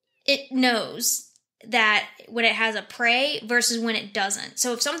 it knows that when it has a prey versus when it doesn't.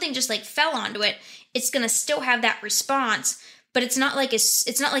 So if something just like fell onto it, it's going to still have that response, but it's not like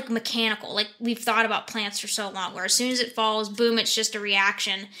mechanical. Like we've thought about plants for so long, where as soon as it falls, boom, it's just a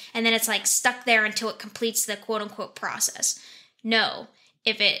reaction, and then it's like stuck there until it completes the quote unquote process. No,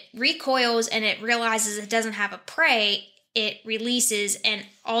 if it recoils and it realizes it doesn't have a prey, it releases, and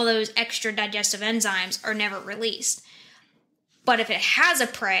all those extra digestive enzymes are never released. But if it has a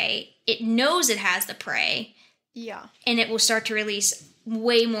prey, it knows it has the prey. Yeah. And it will start to release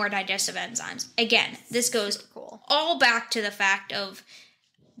way more digestive enzymes. Again, this goes all back to the fact of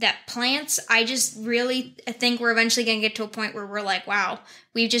that plants, I think we're eventually going to get to a point where we're like, wow,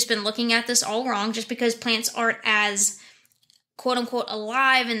 we've just been looking at this all wrong, just because plants aren't as quote unquote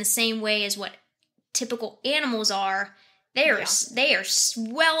alive in the same way as what typical animals are. They are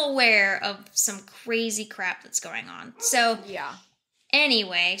well aware of some crazy crap that's going on. So,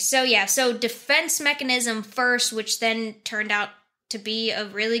 anyway, so defense mechanism first, which then turned out to be a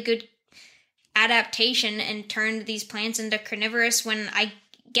really good adaptation and turned these plants into carnivorous when I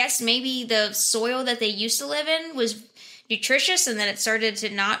guess maybe the soil that they used to live in was nutritious and then it started to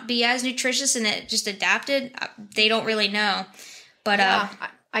not be as nutritious and it just adapted. They don't really know. But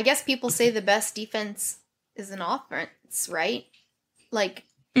I guess people say the best defense is an offense, right? Like,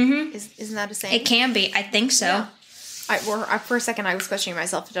 isn't that a saying? It can be. I think so. Yeah. For a second, I was questioning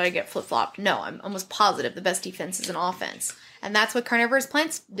myself. Did I get flip-flopped? No, I'm almost positive the best defense is an offense. And that's what carnivorous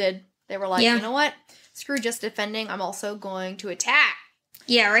plants did. They were like, you know what? Screw just defending. I'm also going to attack.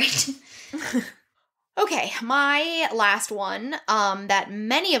 Yeah, right? Okay, my last one that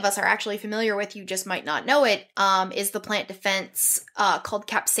many of us are actually familiar with, you just might not know it, is the plant defense called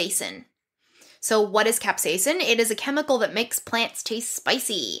capsaicin. So what is capsaicin? It is a chemical that makes plants taste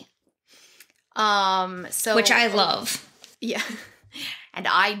spicy. Which I love. Yeah. And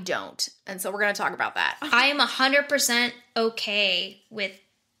I don't. And so we're going to talk about that. I am 100% okay with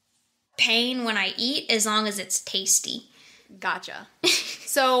pain when I eat as long as it's tasty. Gotcha.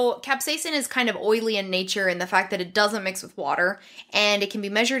 So capsaicin is kind of oily in nature in the fact that it doesn't mix with water, and it can be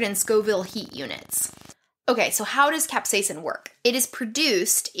measured in Scoville heat units. Okay, so how does capsaicin work? It is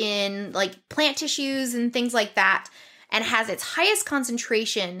produced in like plant tissues and things like that, and has its highest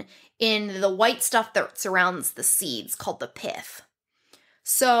concentration in the white stuff that surrounds the seeds called the pith.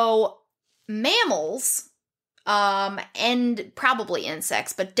 So mammals, and probably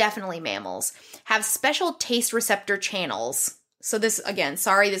insects, but definitely mammals, have special taste receptor channels. So this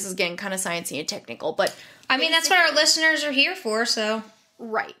is getting kind of sciencey and technical, but... I mean, that's what our listeners are here for, so...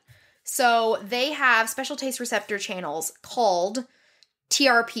 Right. So they have special taste receptor channels called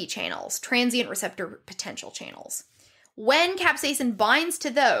TRP channels, transient receptor potential channels. When capsaicin binds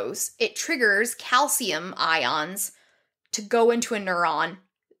to those, it triggers calcium ions to go into a neuron.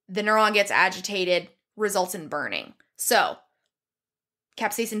 The neuron gets agitated, results in burning. So,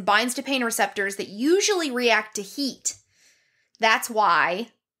 capsaicin binds to pain receptors that usually react to heat. That's why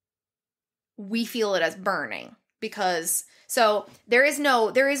we feel it as burning. Because, so, there is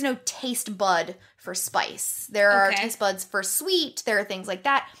no taste bud for spice. There are taste buds for sweet, there are things like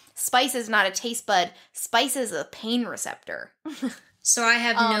that. Spice is not a taste bud. Spice is a pain receptor. So I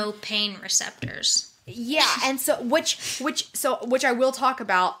have no pain receptors. Yeah, and so which I will talk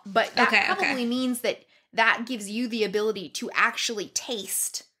about, but that probably means that gives you the ability to actually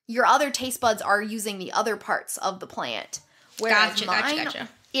taste. Your other taste buds are using the other parts of the plant. Whereas Gotcha.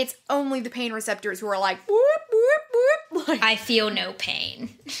 It's only the pain receptors who are like whoop whoop whoop. Like, I feel no pain.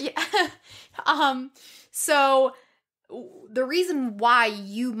 Yeah. So the reason why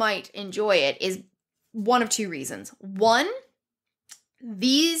you might enjoy it is one of two reasons. One,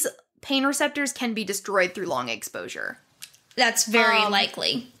 these pain receptors can be destroyed through long exposure. That's very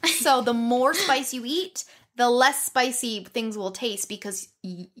likely. So the more spice you eat, the less spicy things will taste because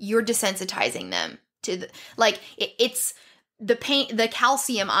you're desensitizing them to it's the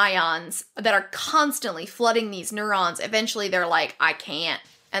calcium ions that are constantly flooding these neurons. Eventually they're like, I can't,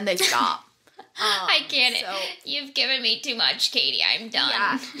 and they stop. I can't. So, you've given me too much, Katy. I'm done.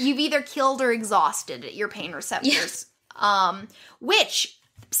 Yeah, you've either killed or exhausted your pain receptors. Yeah. Which,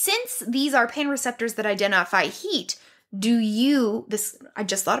 since these are pain receptors that identify heat, I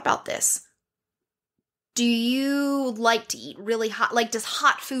just thought about this. Do you like to eat really hot? Like, does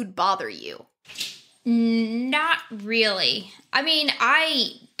hot food bother you? Not really. I mean,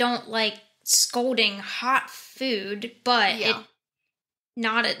 I don't like scolding hot food, but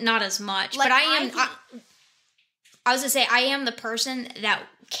not as much. Like, but I was gonna say, I am the person that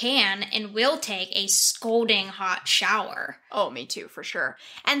can and will take a scalding hot shower. Oh, me too, for sure.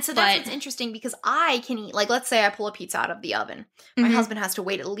 And so that's what's interesting, because I can eat, like, let's say I pull a pizza out of the oven. My husband has to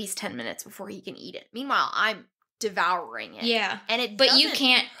wait at least 10 minutes before he can eat it. Meanwhile, I'm devouring it. Yeah. And it but you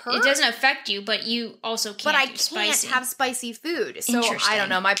can't, hurt. It doesn't affect you, but you also can't have spicy food. So I don't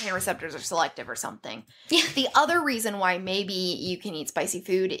know, my pain receptors are selective or something. Yeah. The other reason why maybe you can eat spicy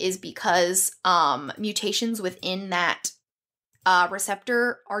food is because mutations within that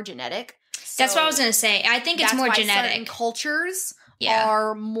receptor are genetic. So that's what I was going to say. I think it's more genetic. Certain cultures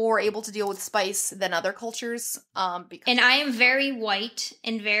are more able to deal with spice than other cultures. And I am very white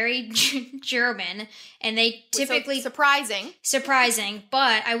and very German, and they typically... Surprising,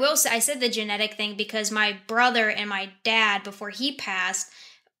 but I will say, I said the genetic thing because my brother and my dad, before he passed,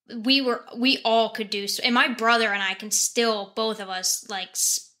 we all could do... And my brother and I can still, both of us, like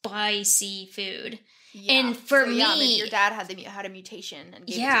spicy food. Yeah. And for me... maybe your dad had a mutation and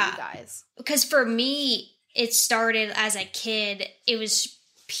gave it to you guys. Because for me... It started as a kid. It was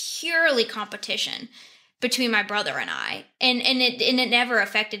purely competition between my brother and I. And it never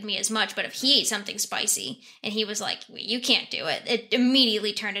affected me as much. But if he ate something spicy and he was like, well, you can't do it, it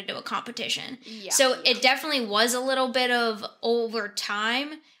immediately turned into a competition. Yeah, so it definitely was a little bit of over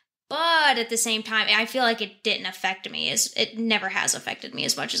time. But at the same time, I feel like it didn't affect me it never has affected me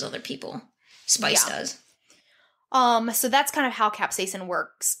as much as other people. Spice does. So that's kind of how capsaicin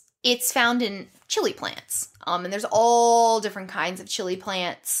works. It's found in chili plants. And there's all different kinds of chili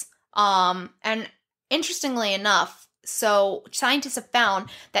plants. And interestingly enough, so scientists have found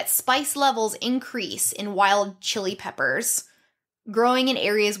that spice levels increase in wild chili peppers growing in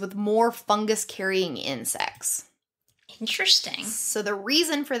areas with more fungus-carrying insects. Interesting. So the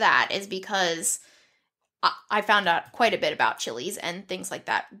reason for that is because I found out quite a bit about chilies and things like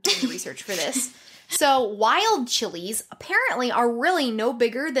that doing research for this. So wild chilies apparently are really no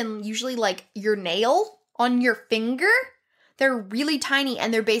bigger than usually like your nail on your finger. They're really tiny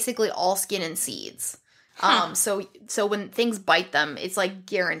and they're basically all skin and seeds. So when things bite them, it's like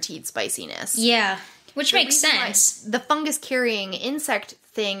guaranteed spiciness. Yeah, which makes sense. The fungus carrying insect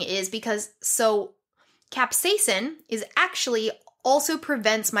thing is because capsaicin is actually also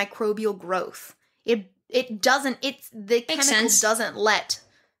prevents microbial growth. The chemical doesn't let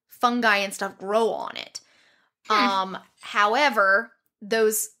fungi and stuff grow on it. However,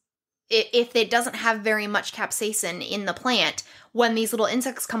 if it doesn't have very much capsaicin in the plant, when these little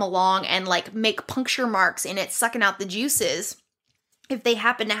insects come along and like make puncture marks in it, sucking out the juices, if they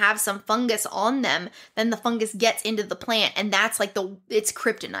happen to have some fungus on them, then the fungus gets into the plant, and that's like it's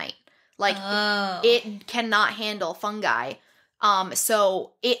kryptonite. Like it cannot handle fungi.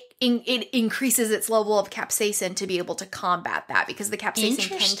 So it increases its level of capsaicin to be able to combat that, because the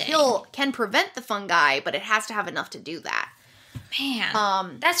capsaicin can prevent the fungi, but it has to have enough to do that.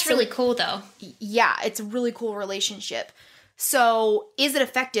 Man, that's really cool though. Yeah, it's a really cool relationship. So is it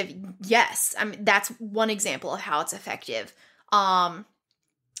effective? Yes. I mean, that's one example of how it's effective.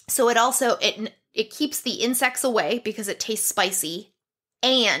 So it also, it keeps the insects away because it tastes spicy,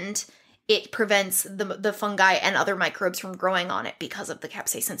 and it prevents the fungi and other microbes from growing on it because of the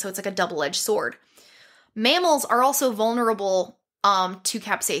capsaicin. So it's like a double-edged sword. Mammals are also vulnerable to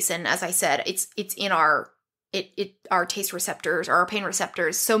capsaicin. As I said, it's in our taste receptors or our pain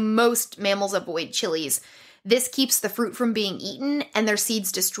receptors. So most mammals avoid chilies. This keeps the fruit from being eaten and their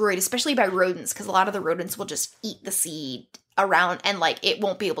seeds destroyed, especially by rodents, because a lot of the rodents will just eat the seed around and like it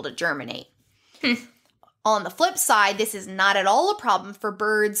won't be able to germinate. On the flip side, this is not at all a problem for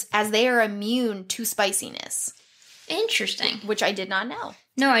birds, as they are immune to spiciness. Interesting. Which I did not know.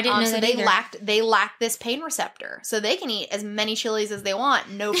 No, I didn't know that either. They lack this pain receptor. So they can eat as many chilies as they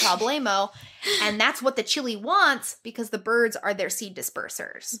want, no problemo. And that's what the chili wants, because the birds are their seed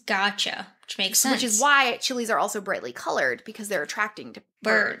dispersers. Gotcha. Which makes sense. Which is why chilies are also brightly colored, because they're attracting to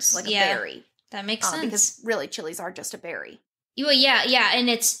birds like a berry. That makes sense. Because really, chilies are just a berry. Well, yeah, in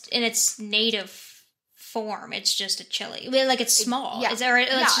its native form, it's just a chili. Like it's small. Is that right?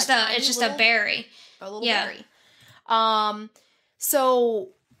 It's just a berry. A little berry. So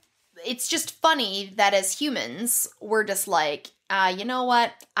it's just funny that as humans, we're just like, you know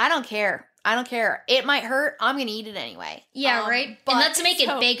what? I don't care. It might hurt. I'm going to eat it anyway. Yeah, right? And let's make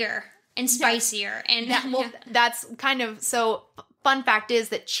it bigger and spicier. That's kind of, so fun fact is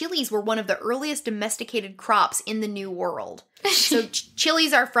that chilies were one of the earliest domesticated crops in the New World. So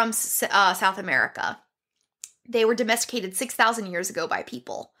chilies are from South America. They were domesticated 6,000 years ago by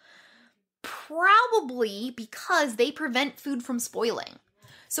people. Probably because they prevent food from spoiling.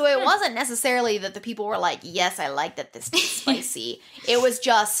 So it wasn't necessarily that the people were like, yes, I like that this is spicy. It was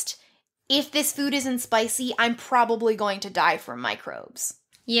just, if this food isn't spicy, I'm probably going to die from microbes.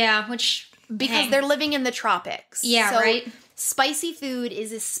 Yeah, because they're living in the tropics. Yeah, right. Spicy food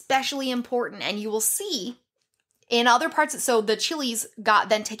is especially important, and you will see in other parts. So the chilies got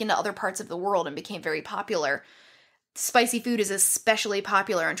then taken to other parts of the world and became very popular. Spicy food is especially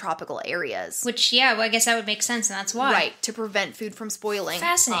popular in tropical areas. Which, I guess that would make sense, and that's why. Right, to prevent food from spoiling.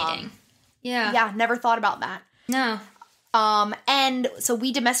 Fascinating. Yeah, never thought about that. No. And so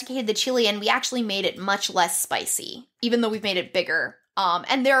we domesticated the chili, and we actually made it much less spicy, even though we've made it bigger.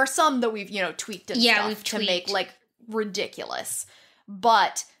 And there are some that we've, tweaked and stuff to make, like, ridiculous.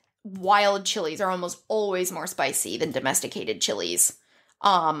 But wild chilies are almost always more spicy than domesticated chilies.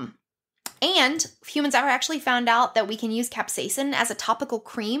 And humans have actually found out that we can use capsaicin as a topical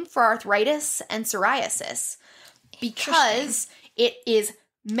cream for arthritis and psoriasis, because it is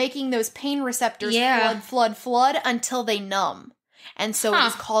making those pain receptors flood until they numb. And so it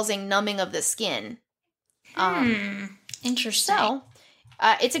is causing numbing of the skin. Interesting. So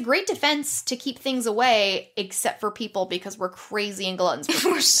it's a great defense to keep things away, except for people, because we're crazy and gluttons for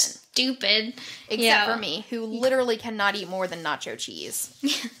punishment. Stupid. Except for me, who literally cannot eat more than nacho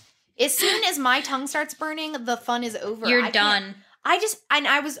cheese. As soon as my tongue starts burning, the fun is over. You're done. I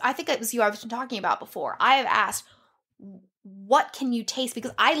think it was you I was talking about before. I have asked, what can you taste?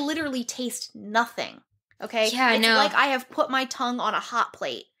 Because I literally taste nothing. Okay? Yeah, it's no. like I have put my tongue on a hot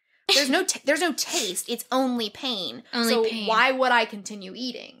plate. There's no taste. It's only pain. So why would I continue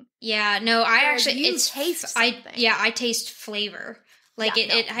eating? Yeah, no, I Whereas actually you taste something. I taste flavor. Like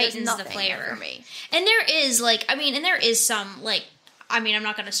it heightens the flavor. For me. And there is some like, I mean, I'm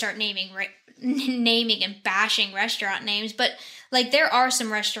not going to start naming and bashing restaurant names, but like there are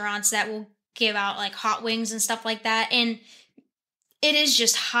some restaurants that will give out like hot wings and stuff like that, and it is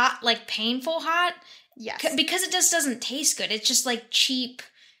just hot, like painful hot. Yes, because it just doesn't taste good. It's just like cheap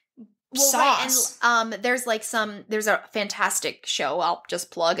sauce. Right, and there's a fantastic show I'll just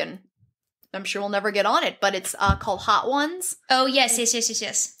plug, and I'm sure we'll never get on it, but it's called Hot Ones. Oh, yes.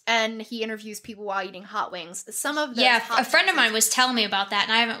 And he interviews people while eating hot wings. Some of those a friend of mine was telling me about that,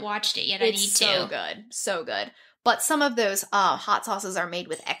 and I haven't watched it yet. I need to. So good. But some of those hot sauces are made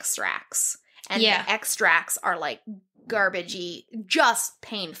with extracts. And the extracts are like garbagey, just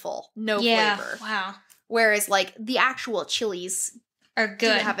painful, no flavor. Wow. Whereas like the actual chilies are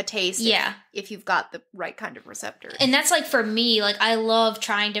good. Do have a taste if you've got the right kind of receptors. And that's like for me, like I love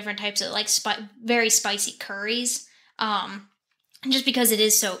trying different types of like very spicy curries. Just because it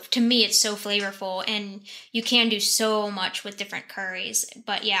is to me it's so flavorful, and you can do so much with different curries.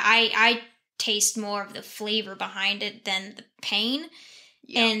 But yeah, I taste more of the flavor behind it than the pain.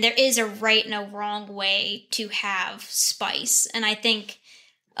 Yeah. And there is a right and a wrong way to have spice. And I think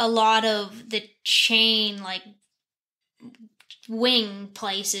a lot of the chain like wing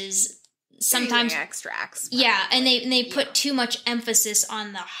places sometimes extracts. Yeah, and they put too much emphasis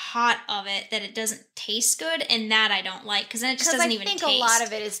on the hot of it that it doesn't taste good, and that I don't like because then it just doesn't even taste. I think a lot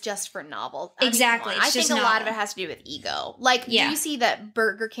of it is just for novelty. Exactly. I think a lot of it has to do with ego. Like, do you see that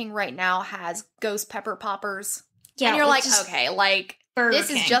Burger King right now has ghost pepper poppers? Yeah, and you're like, okay, like Burger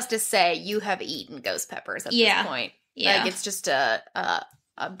King is just to say you have eaten ghost peppers at this point. Yeah, like it's just a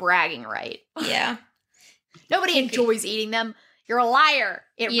bragging right. Yeah, nobody enjoys eating them. You're a liar.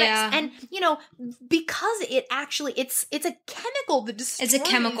 It rips. And, because it actually, it's a chemical that destroys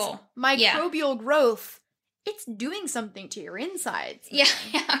microbial growth. It's doing something to your insides. Yeah.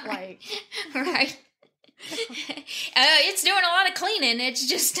 Like, right. It's doing a lot of cleaning. It's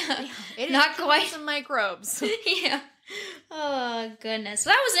just not quite some microbes. Yeah. Oh, goodness.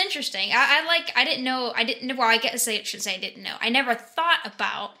 Well, that was interesting. I didn't know, well, I guess I should say I didn't know. I never thought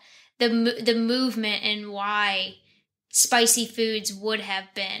about the movement and why spicy foods would have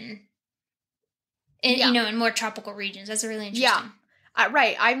been in more tropical regions. That's really interesting. Yeah.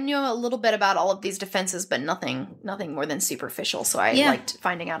 Right. I knew a little bit about all of these defenses, but nothing more than superficial. So I liked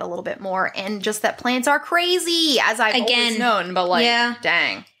finding out a little bit more, and just that plants are crazy, as I've always known. But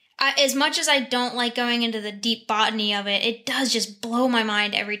dang. As much as I don't like going into the deep botany of it, it does just blow my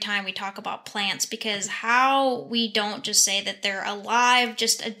mind every time we talk about plants, because how we don't just say that they're alive,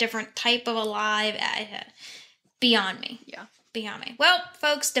 just a different type of alive. Beyond me. Yeah. Beyond me. Well,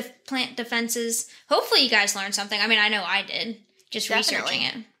 folks, plant defenses. Hopefully you guys learned something. I mean, I know I did, just researching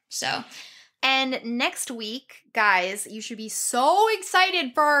it. So. And next week, guys, you should be so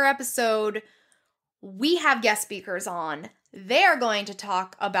excited for our episode. We have guest speakers on. They are going to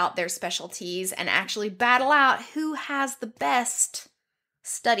talk about their specialties and actually battle out who has the best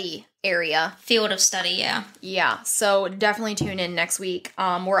study area. Field of study, yeah. Yeah, so definitely tune in next week.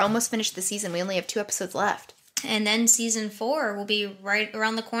 We're almost finished the season. We only have 2 episodes left. And then season 4 will be right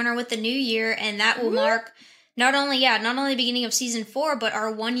around the corner with the new year, and that will mark not only the beginning of season 4, but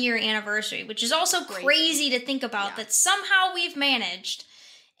our 1-year anniversary, which is also crazy to think about that somehow we've managed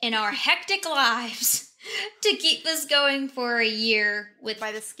in our hectic lives to keep this going for a year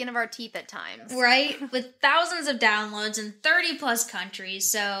by the skin of our teeth at times. Right? With thousands of downloads in 30 plus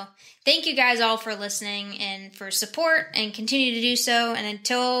countries. So thank you guys all for listening and for support, and continue to do so. And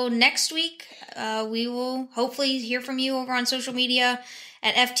until next week, we will hopefully hear from you over on social media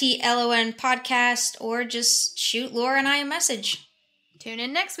at FTLON Podcast, or just shoot Laura and I a message. Tune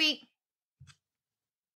in next week.